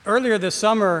Earlier this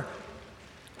summer,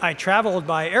 I traveled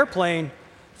by airplane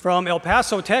from El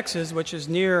Paso, Texas, which is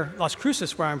near Las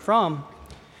Cruces, where I'm from,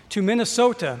 to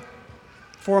Minnesota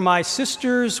for my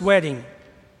sister's wedding.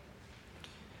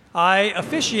 I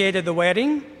officiated the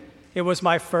wedding. It was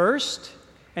my first,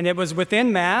 and it was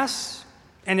within Mass,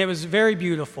 and it was very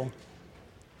beautiful.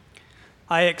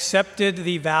 I accepted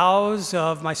the vows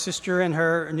of my sister and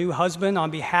her new husband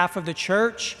on behalf of the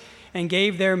church and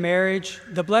gave their marriage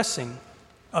the blessing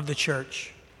of the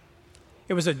church.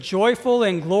 It was a joyful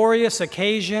and glorious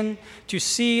occasion to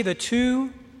see the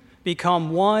two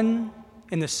become one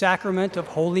in the sacrament of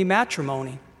holy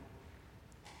matrimony.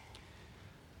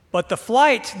 But the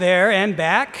flight there and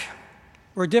back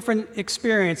were different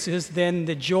experiences than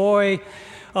the joy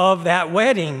of that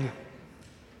wedding.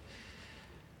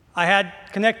 I had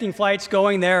connecting flights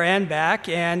going there and back,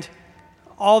 and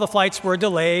all the flights were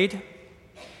delayed.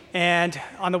 And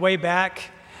on the way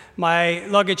back, my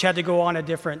luggage had to go on a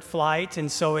different flight, and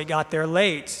so it got there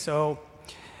late. So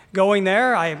going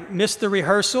there, I missed the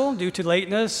rehearsal due to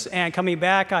lateness, and coming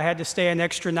back, I had to stay an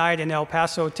extra night in El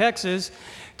Paso, Texas,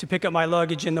 to pick up my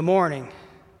luggage in the morning.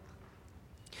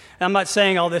 And I'm not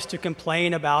saying all this to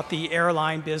complain about the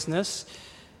airline business.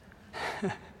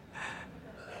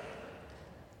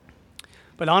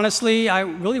 But honestly, I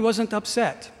really wasn't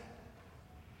upset.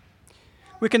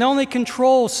 We can only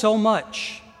control so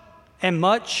much, and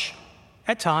much,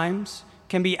 at times,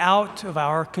 can be out of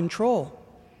our control.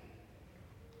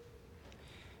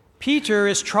 Peter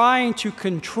is trying to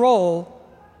control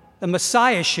the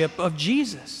messiahship of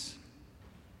Jesus.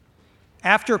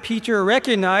 After Peter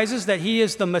recognizes that he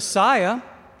is the Messiah,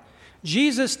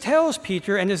 Jesus tells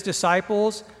Peter and his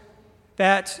disciples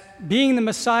that being the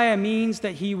Messiah means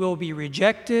that he will be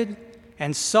rejected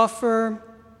and suffer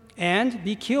and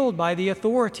be killed by the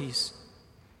authorities.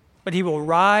 But he will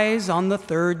rise on the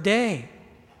third day.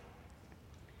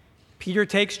 Peter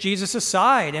takes Jesus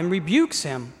aside and rebukes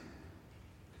him.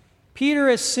 Peter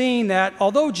has seen that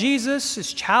although Jesus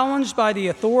is challenged by the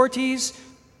authorities,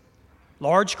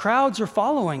 large crowds are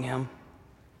following him.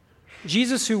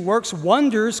 Jesus, who works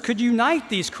wonders, could unite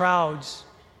these crowds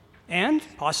and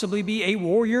possibly be a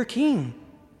warrior king.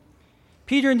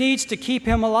 Peter needs to keep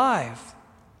him alive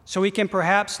so he can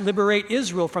perhaps liberate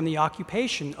Israel from the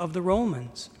occupation of the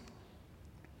Romans.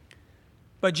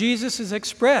 But Jesus has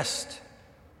expressed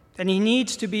that he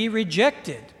needs to be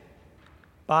rejected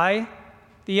by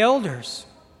the elders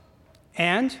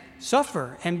and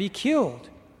suffer and be killed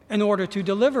in order to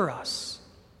deliver us.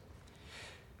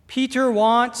 Peter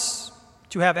wants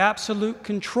to have absolute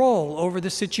control over the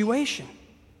situation.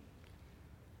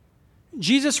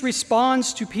 Jesus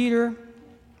responds to Peter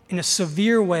in a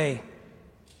severe way.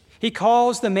 He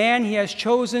calls the man he has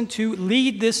chosen to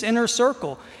lead this inner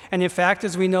circle, and in fact,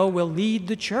 as we know, will lead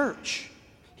the church.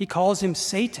 He calls him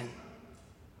Satan.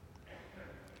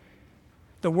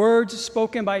 The words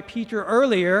spoken by Peter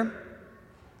earlier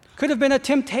could have been a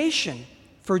temptation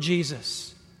for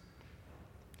Jesus.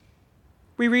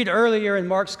 We read earlier in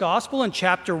Mark's Gospel in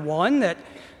chapter 1 that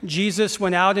Jesus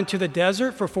went out into the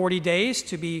desert for 40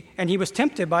 days and he was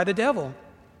tempted by the devil.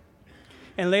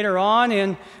 And later on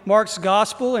in Mark's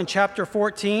Gospel in chapter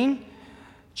 14,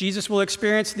 Jesus will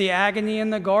experience the agony in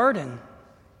the garden,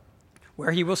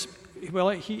 where he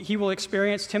will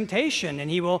experience temptation, and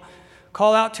he will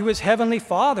call out to his heavenly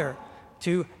Father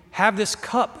to have this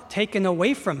cup taken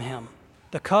away from him,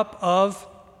 the cup of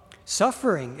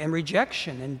suffering and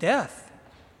rejection and death.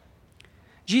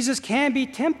 Jesus can be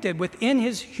tempted within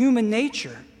his human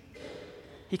nature.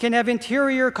 He can have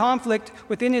interior conflict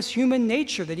within his human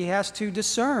nature that he has to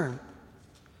discern.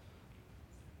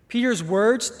 Peter's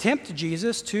words tempt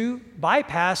Jesus to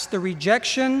bypass the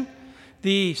rejection,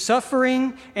 the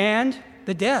suffering, and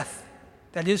the death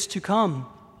that is to come.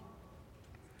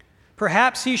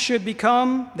 Perhaps he should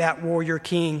become that warrior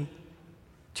king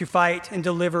to fight and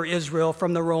deliver Israel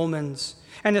from the Romans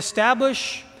and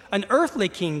establish an earthly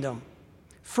kingdom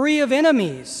free of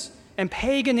enemies and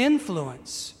pagan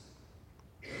influence.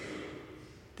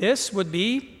 This would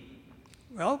be,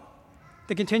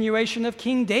 the continuation of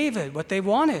King David, what they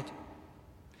wanted.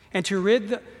 And to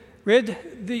rid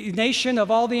the nation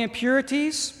of all the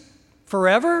impurities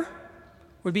forever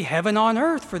would be heaven on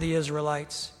earth for the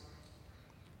Israelites.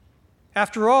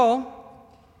 After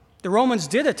all, the Romans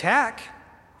did attack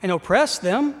and oppress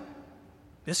them.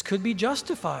 This could be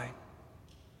justified.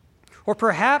 Or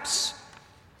perhaps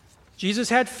Jesus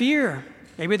had fear.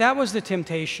 Maybe that was the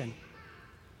temptation.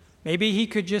 Maybe he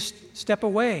could just step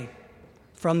away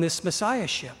from this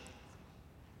messiahship.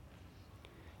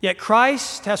 Yet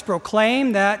Christ has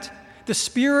proclaimed that the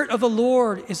Spirit of the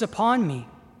Lord is upon me,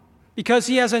 because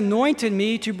he has anointed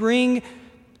me to bring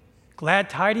glad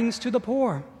tidings to the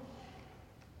poor.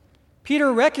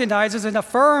 Peter recognizes and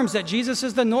affirms that Jesus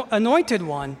is the anointed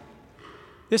one.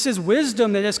 This is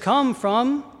wisdom that has come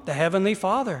from the Heavenly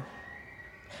Father.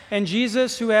 And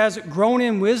Jesus, who has grown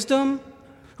in wisdom,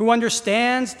 who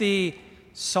understands the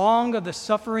song of the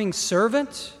suffering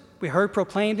servant we heard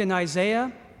proclaimed in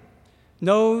Isaiah,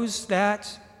 knows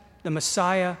that the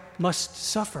Messiah must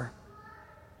suffer.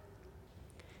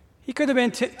 He could have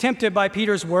been tempted by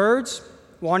Peter's words,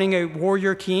 wanting a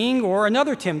warrior king or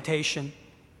another temptation.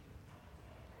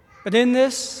 But in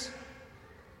this,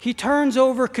 he turns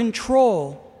over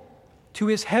control to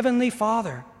his heavenly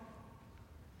Father.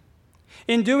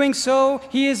 In doing so,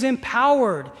 he is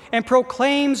empowered and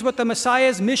proclaims what the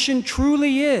Messiah's mission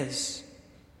truly is.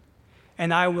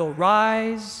 And I will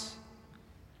rise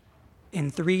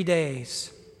in 3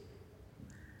 days.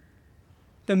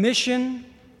 The mission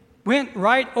went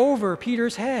right over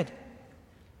Peter's head.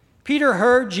 Peter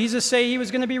heard Jesus say he was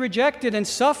going to be rejected and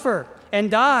suffer and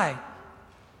die.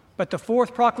 But the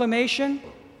fourth proclamation,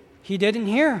 he didn't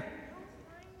hear.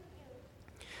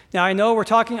 Now I know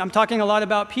I'm talking a lot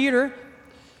about Peter,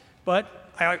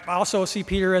 but I also see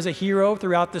Peter as a hero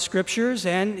throughout the scriptures,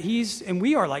 and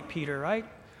we are like Peter, right?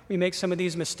 We make some of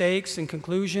these mistakes and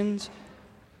conclusions,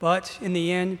 but in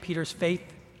the end, Peter's faith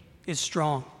is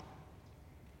strong.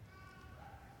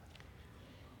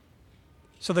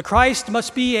 So the Christ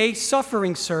must be a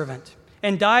suffering servant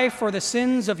and die for the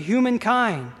sins of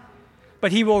humankind,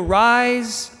 but he will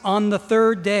rise on the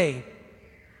third day.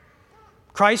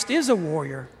 Christ is a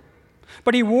warrior,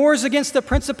 but he wars against the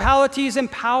principalities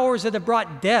and powers that have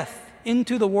brought death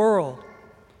into the world.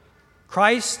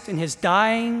 Christ, in his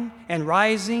dying and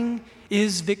rising,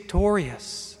 is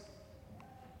victorious.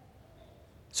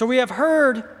 So we have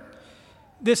heard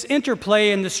this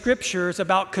interplay in the scriptures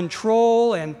about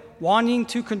control and wanting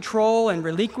to control and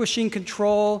relinquishing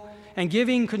control and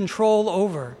giving control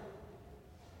over.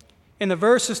 In the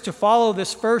verses to follow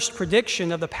this first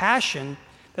prediction of the passion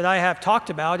that I have talked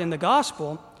about in the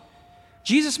gospel,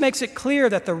 Jesus makes it clear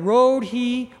that the road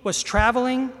he was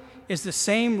traveling is the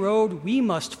same road we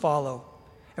must follow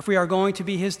if we are going to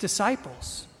be his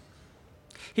disciples.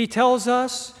 He tells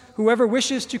us, "Whoever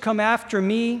wishes to come after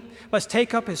me must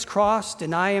take up his cross,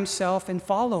 deny himself, and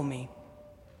follow me."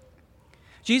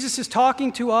 Jesus is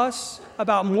talking to us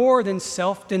about more than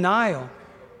self-denial.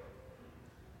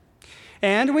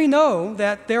 And we know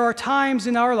that there are times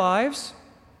in our lives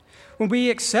when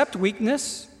we accept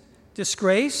weakness,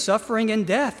 disgrace, suffering, and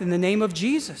death in the name of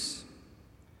Jesus.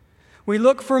 We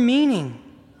look for meaning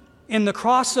in the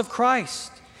cross of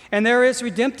Christ, and there is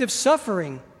redemptive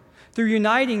suffering through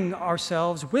uniting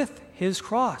ourselves with his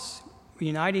cross,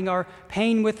 uniting our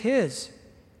pain with his.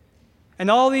 And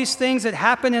all these things that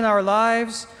happen in our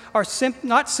lives are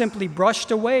not simply brushed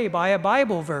away by a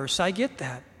Bible verse. I get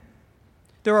that.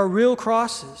 There are real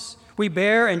crosses we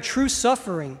bear, and true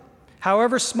suffering,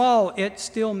 however small, it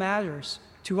still matters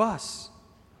to us.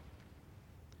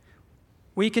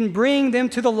 We can bring them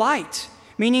to the light,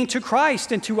 meaning to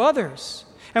Christ and to others,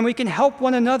 and we can help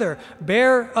one another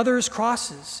bear others'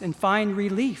 crosses and find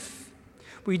relief.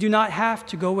 We do not have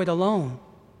to go it alone.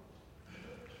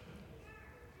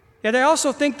 Yet I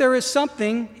also think there is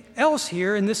something else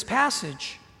here in this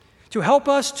passage to help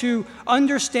us to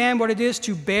understand what it is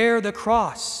to bear the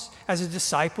cross as a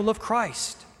disciple of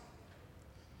Christ.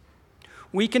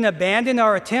 We can abandon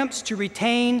our attempts to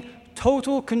retain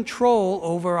total control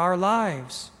over our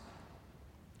lives.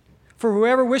 For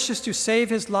whoever wishes to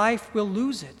save his life will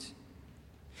lose it.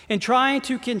 In trying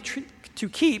to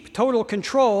keep total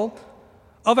control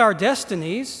of our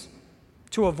destinies,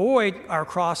 to avoid our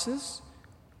crosses,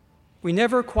 we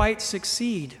never quite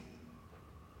succeed.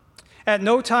 At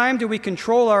no time do we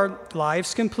control our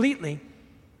lives completely.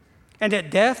 And at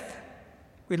death,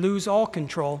 we lose all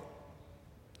control.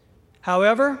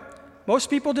 However, most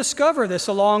people discover this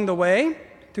along the way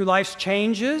through life's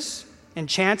changes and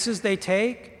chances they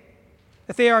take,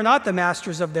 that they are not the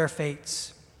masters of their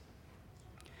fates.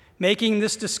 Making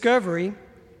this discovery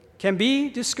can be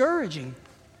discouraging,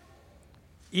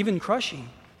 even crushing.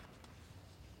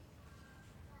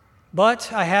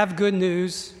 But I have good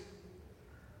news.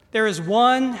 There is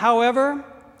one, however,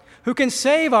 who can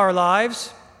save our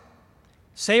lives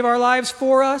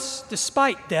for us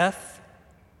despite death.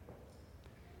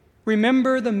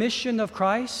 Remember the mission of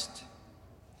Christ?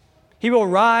 He will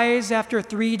rise after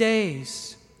 3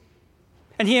 days.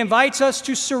 And he invites us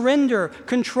to surrender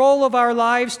control of our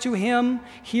lives to him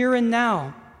here and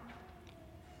now.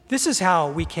 This is how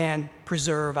we can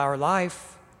preserve our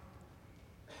life.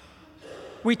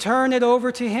 We turn it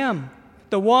over to him,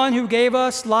 the one who gave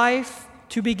us life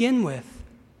to begin with.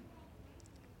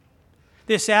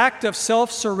 This act of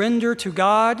self-surrender to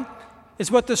God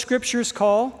is what the Scriptures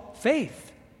call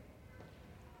faith.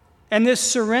 And this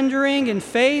surrendering in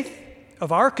faith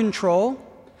of our control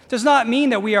does not mean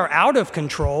that we are out of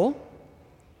control.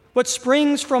 What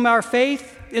springs from our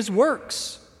faith is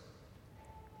works.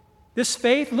 This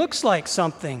faith looks like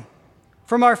something.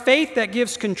 From our faith that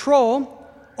gives control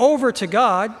over to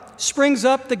God springs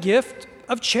up the gift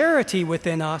of charity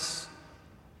within us.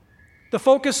 The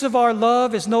focus of our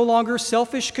love is no longer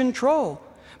selfish control,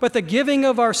 but the giving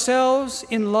of ourselves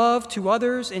in love to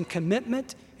others in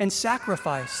commitment and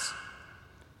sacrifice.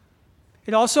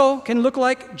 It also can look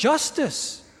like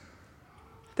justice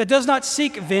that does not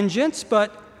seek vengeance,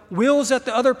 but wills that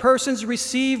the other persons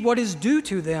receive what is due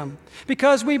to them,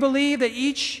 because we believe that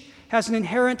each has an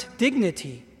inherent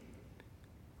dignity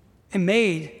and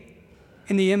made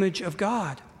in the image of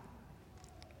God.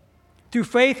 Through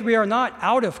faith, we are not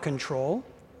out of control.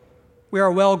 We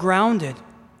are well grounded.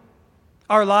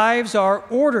 Our lives are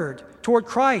ordered toward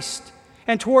Christ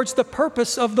and towards the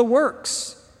purpose of the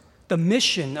works, the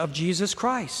mission of Jesus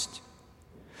Christ,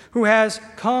 who has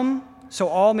come so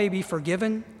all may be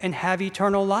forgiven and have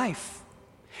eternal life.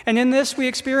 And in this we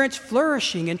experience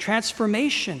flourishing and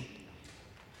transformation.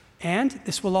 And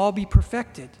this will all be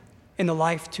perfected in the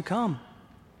life to come.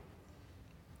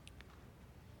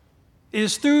 It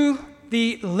is through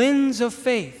the lens of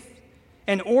faith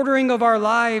and ordering of our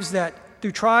lives that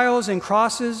through trials and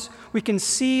crosses we can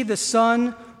see the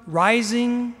sun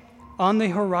rising on the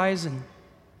horizon.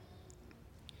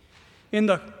 In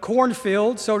the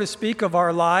cornfield, so to speak, of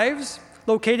our lives,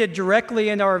 located directly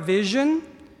in our vision,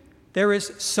 there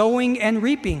is sowing and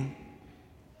reaping.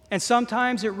 And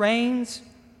sometimes it rains,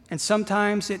 and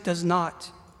sometimes it does not.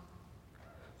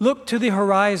 Look to the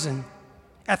horizon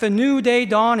at the new day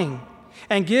dawning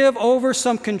and give over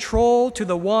some control to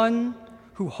the one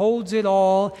who holds it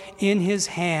all in his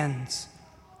hands.